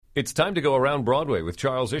It's time to go around Broadway with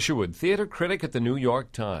Charles Isherwood, theater critic at the New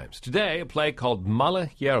York Times. Today, a play called Mala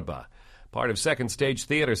Hierba, part of Second Stage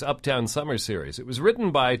Theater's Uptown Summer Series. It was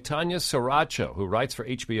written by Tanya Saracho, who writes for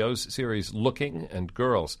HBO's series Looking and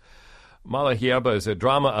Girls. Mala Hierba is a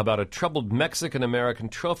drama about a troubled Mexican-American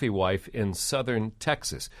trophy wife in southern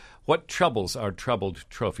Texas. What troubles our troubled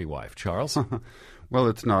trophy wife, Charles? Well,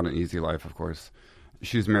 it's not an easy life, of course.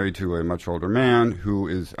 She's married to a much older man who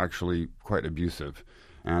is actually quite abusive.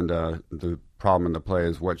 And the problem in the play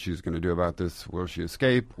is what she's going to do about this. Will she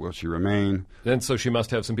escape? Will she remain? And so she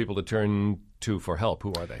must have some people to turn to for help.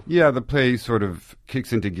 Who are they? Yeah, the play sort of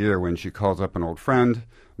kicks into gear when she calls up an old friend,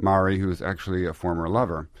 Mari, who's actually a former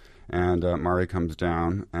lover. And Mari comes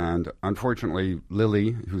down, and unfortunately,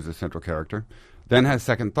 Lili, who's the central character, then has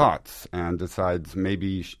second thoughts and decides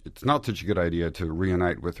maybe it's not such a good idea to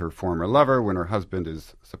reunite with her former lover when her husband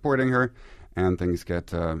is supporting her, and things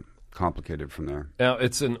get complicated from there. Now,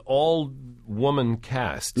 it's an all-woman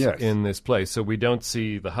cast in this play, so we don't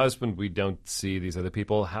see the husband, we don't see these other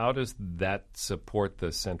people. How does that support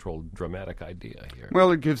the central dramatic idea here? Well,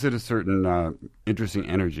 it gives it a certain interesting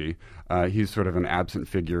energy. He's sort of an absent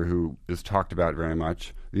figure who is talked about very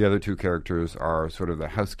much. The other two characters are sort of the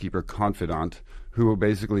housekeeper confidant who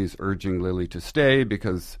basically is urging Lili to stay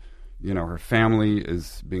because, you know, her family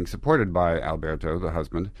is being supported by Alberto, the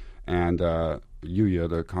husband, and Yuya,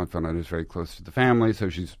 the confidant, is very close to the family, so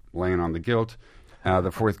she's laying on the guilt.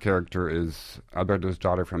 The fourth character is Alberto's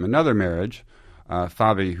daughter from another marriage,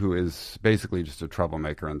 Fabi, who is basically just a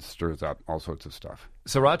troublemaker and stirs up all sorts of stuff.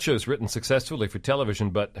 Saracho's written successfully for television,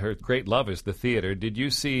 but her great love is the theater. Did you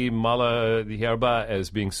see Mala Hierba as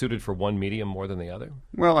being suited for one medium more than the other?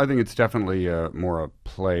 Well, I think it's definitely more a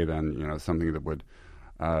play than, you know, something that would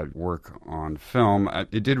work on film.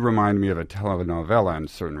 It did remind me of a telenovela in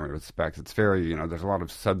certain respects. It's very, you know, there's a lot of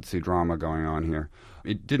subsea drama going on here.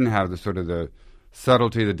 It didn't have the sort of the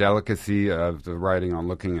subtlety, the delicacy of the writing on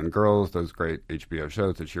Looking and Girls, those great HBO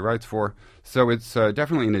shows that she writes for. So it's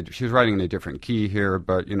definitely, she's writing in a different key here,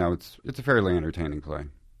 but, you know, it's a fairly entertaining play.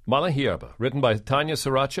 Mala Hierba, written by Tanya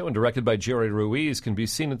Saracho and directed by Jerry Ruiz, can be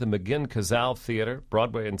seen at the McGinn Casal Theater,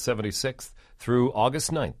 Broadway and 76th, through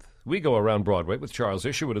August 9th. We go around Broadway with Charles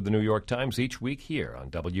Isherwood of the New York Times each week here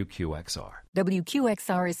on WQXR.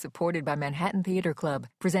 WQXR is supported by Manhattan Theater Club,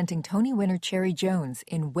 presenting Tony winner Cherry Jones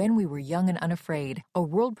in When We Were Young and Unafraid, a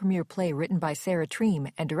world premiere play written by Sarah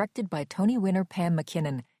Treem and directed by Tony winner Pam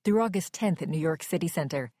McKinnon, through August 10th at New York City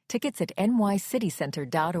Center. Tickets at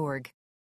nycitycenter.org.